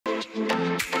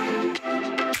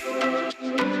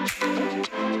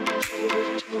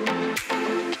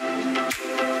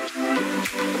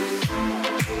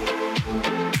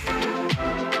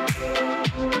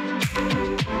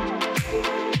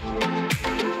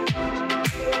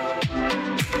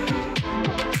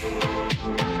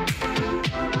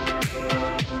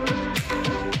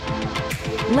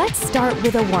Let's start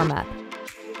with a warm-up.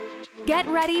 Get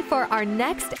ready for our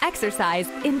next exercise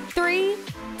in 3,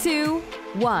 2,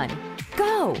 1.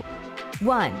 Go!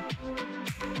 1,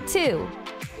 2,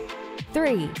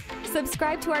 3.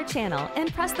 Subscribe to our channel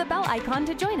and press the bell icon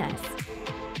to join us.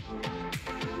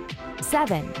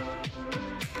 7,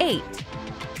 8,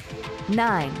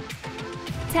 9,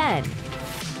 10,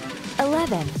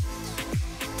 11,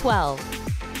 12,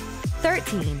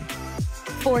 13,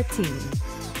 14,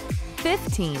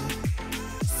 15,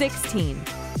 16,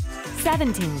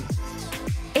 17,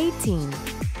 18,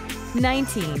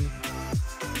 19,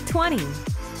 20,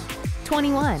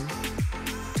 21,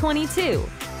 22,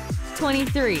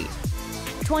 23,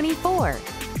 24,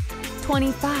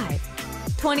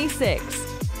 25,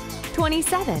 26,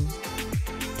 27,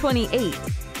 28,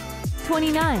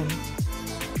 29,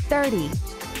 30.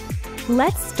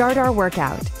 Let's start our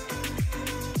workout.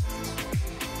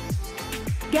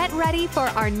 Get ready for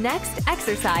our next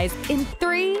exercise in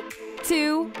 3,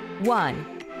 2, 1.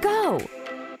 Go!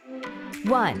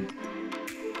 1,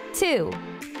 2,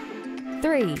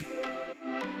 3,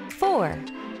 4,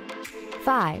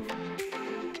 5,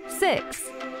 6,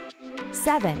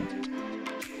 7,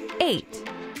 8,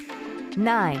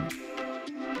 9,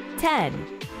 10,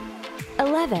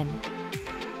 11,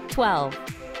 12,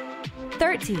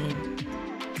 13,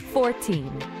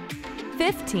 14,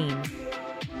 15,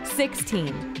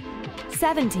 16,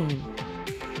 17,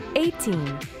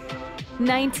 18,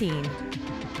 19,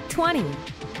 20,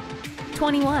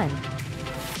 21,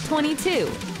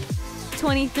 22,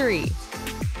 23,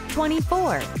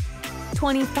 24,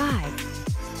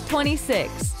 25,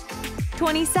 26,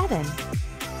 27,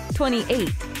 28,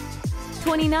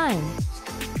 29,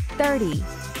 30.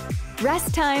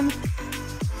 Rest time.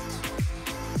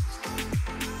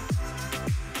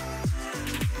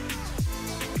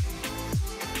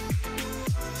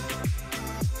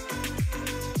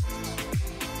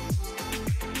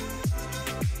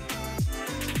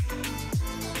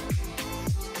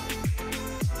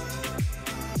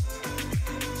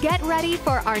 Get ready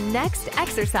for our next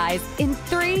exercise in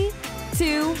 3,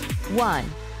 2, 1.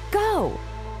 Go!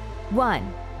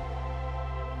 1,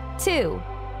 2,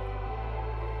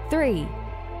 3,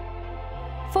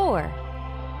 4,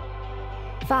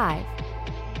 5,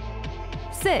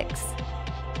 6,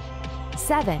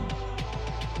 7,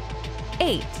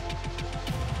 8,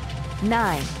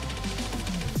 9,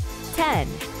 10,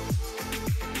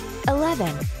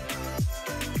 11,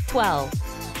 12,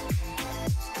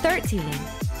 13,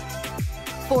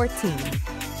 14,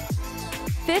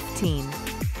 15,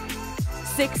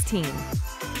 16,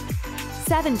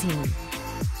 17,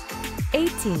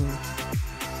 18,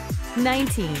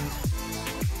 19,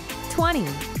 20,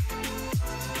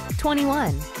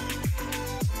 21,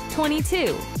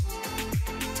 22,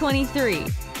 23,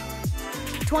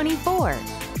 24,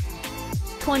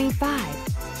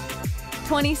 25,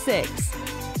 26,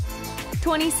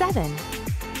 27,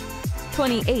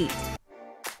 28,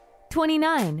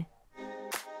 29,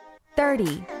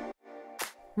 30.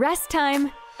 Rest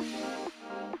time.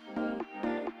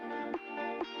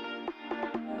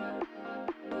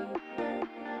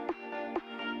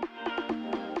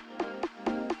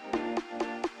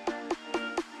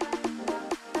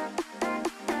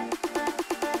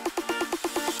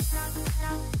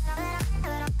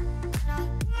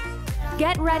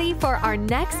 Get ready for our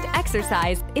next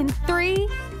exercise in 3,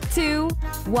 2,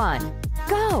 1.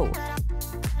 Go!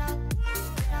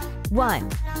 1,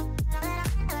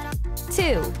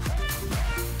 2,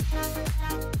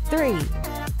 3,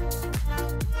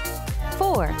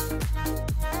 4,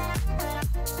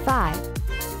 5,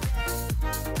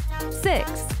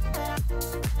 6,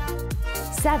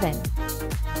 7,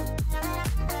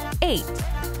 8,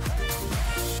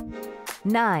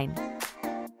 9,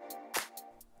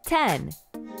 10,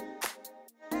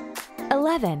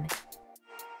 11,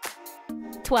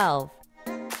 12,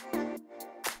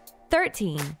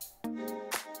 13,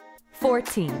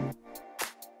 14,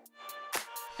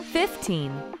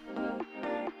 15,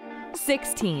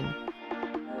 16,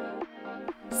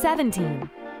 17,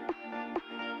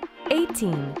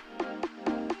 18,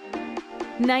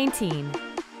 19,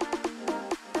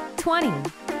 20,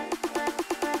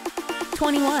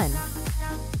 21,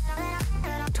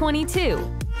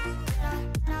 22,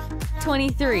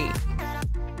 23,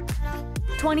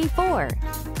 24.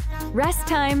 Rest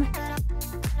time.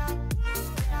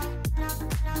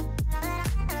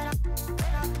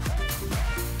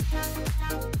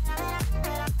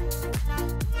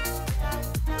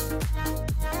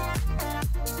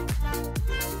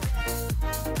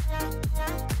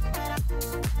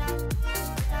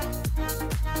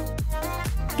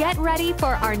 Get ready for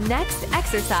our next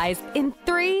exercise in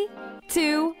 3,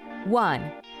 2,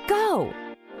 1, go!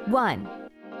 1,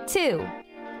 2,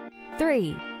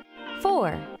 3,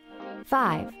 4,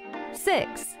 5,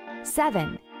 6,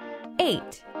 7,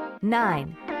 8,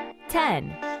 9,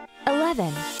 10,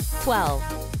 11, 12,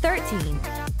 13,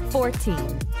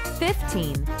 14,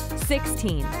 15,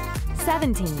 16,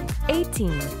 17,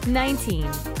 18,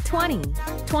 19, 20,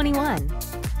 21,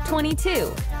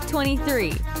 22,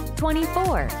 23,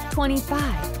 24,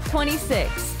 25,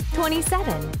 26,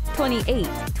 27, 28,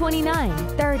 29,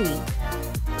 30.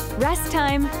 Rest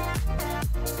time.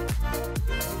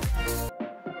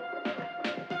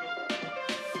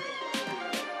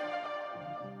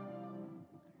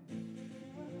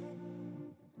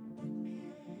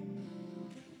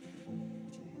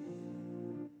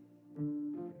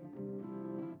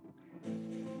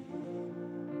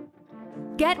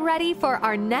 Get ready for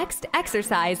our next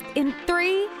exercise in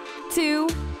 3, 2,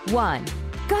 1,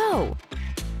 go!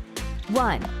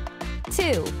 1,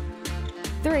 2,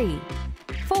 3,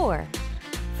 4,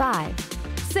 5,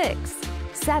 6,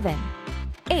 7,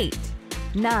 8,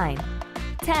 9,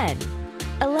 10,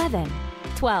 11,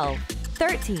 12,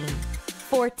 13,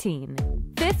 14,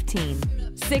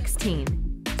 15,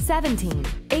 16, 17,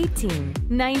 18,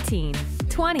 19,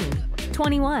 20,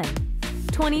 21,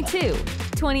 22,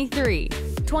 23,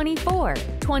 24,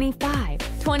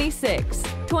 25, 26,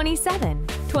 27,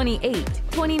 28,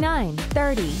 29,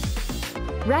 30.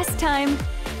 Rest time.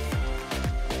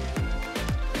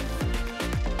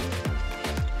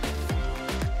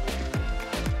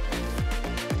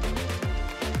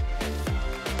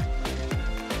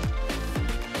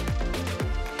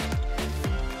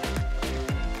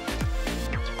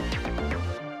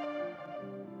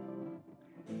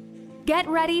 Get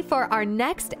ready for our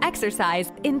next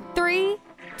exercise in 3,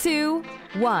 2,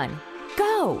 1,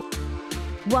 go!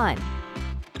 1,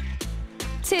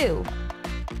 2,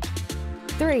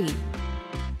 3,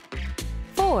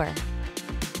 4,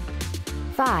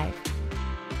 5,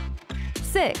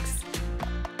 6,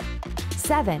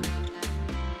 7,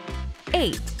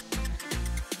 8,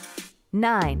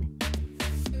 9,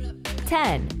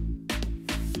 10,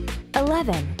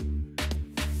 11,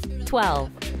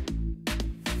 12,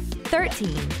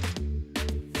 13,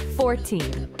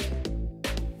 14,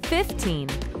 15,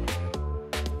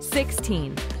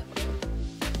 16,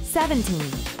 17,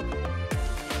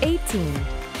 18,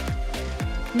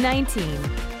 19,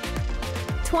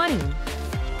 20,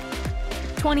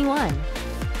 21,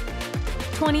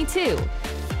 22,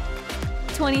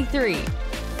 23,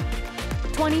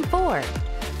 24,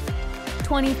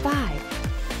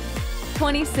 25,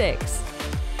 26,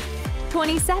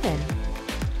 27,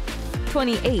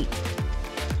 28,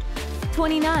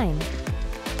 29,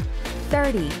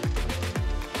 30.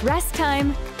 Rest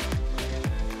time.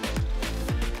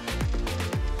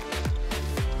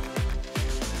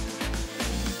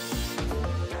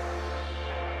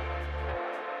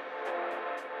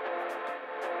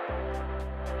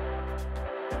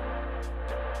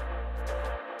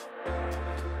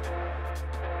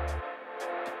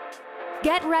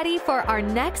 Get ready for our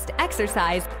next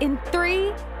exercise in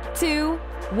 3, 2,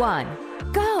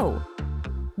 1, go!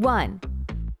 1,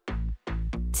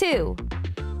 2,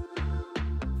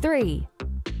 3,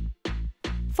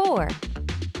 4,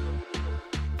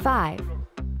 5,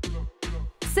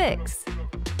 6,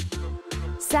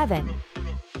 7,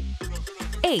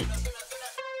 8,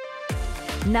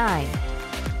 9,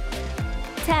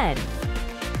 10,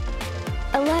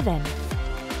 11,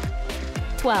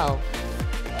 12,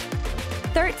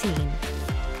 13,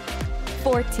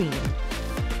 14,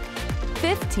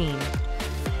 15,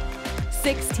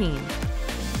 16,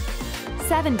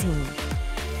 17,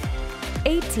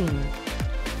 18,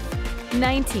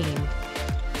 19,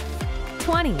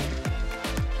 20,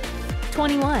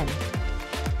 21,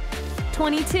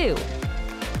 22,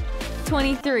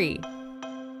 23,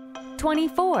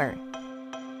 24,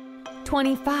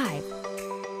 25.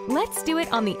 Let's do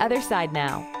it on the other side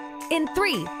now. In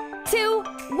 3, 2,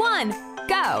 1,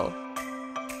 go!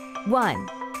 1,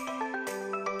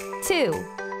 2,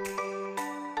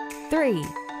 3,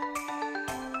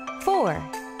 4,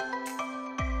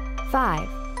 5,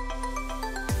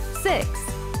 6,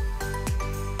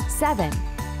 7,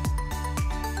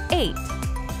 8,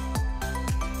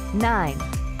 9,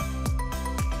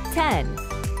 10,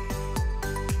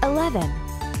 11,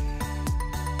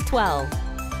 12,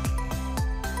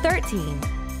 13,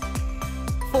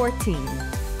 14,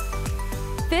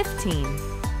 15,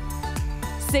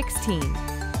 16,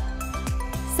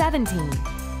 17,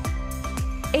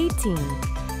 18,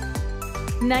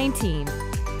 19,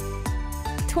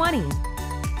 20,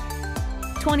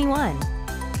 21,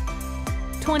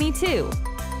 22,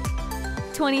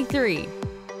 23,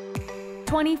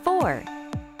 24,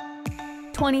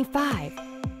 25.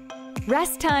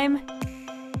 Rest time.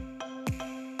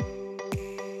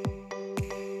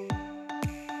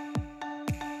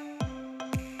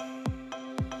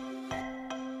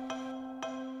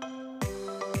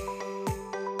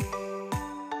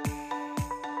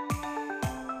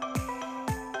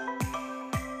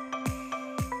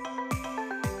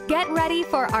 Get ready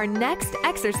for our next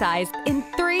exercise in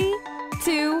 3,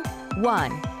 2,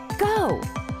 1. Go!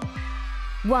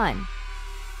 1,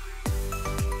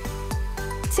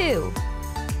 2,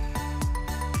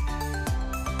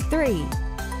 3,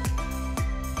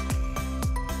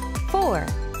 4,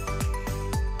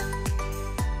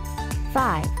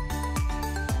 5,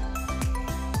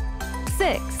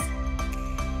 6,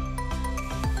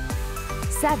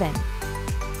 7,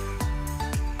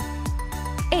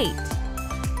 8,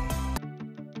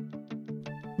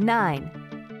 9,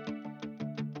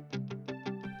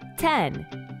 10,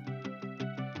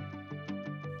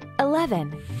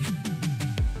 11,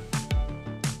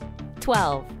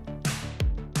 12,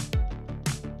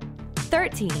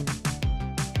 13,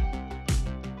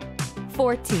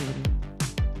 14,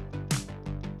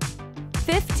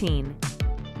 15,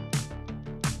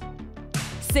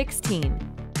 16,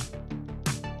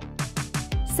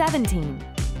 17,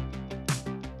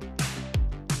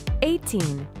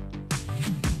 18,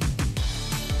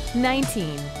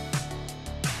 19,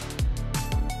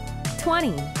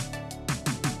 20.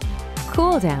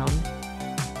 Cool down.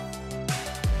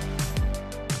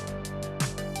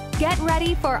 Get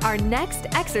ready for our next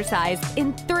exercise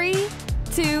in 3,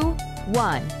 2,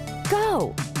 1.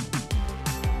 Go!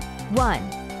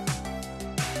 1,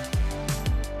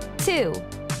 2,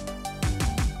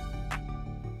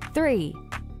 3,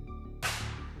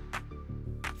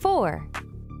 4,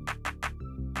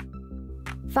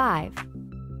 5,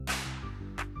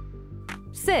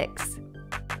 6,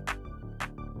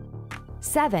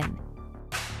 7,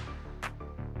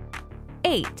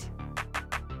 8,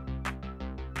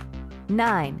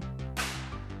 9,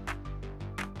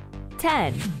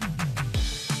 10,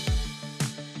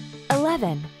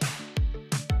 11,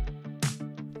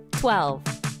 12,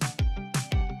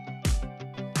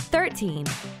 13,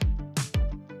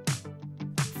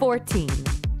 14,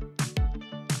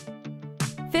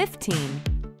 15,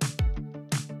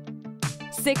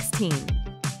 16,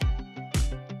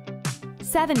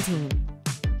 17,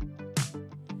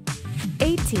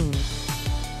 18,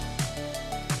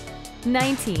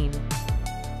 19,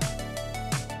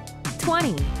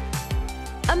 20.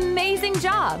 Amazing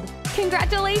job!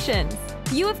 Congratulations!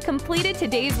 You have completed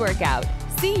today's workout.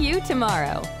 See you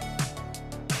tomorrow.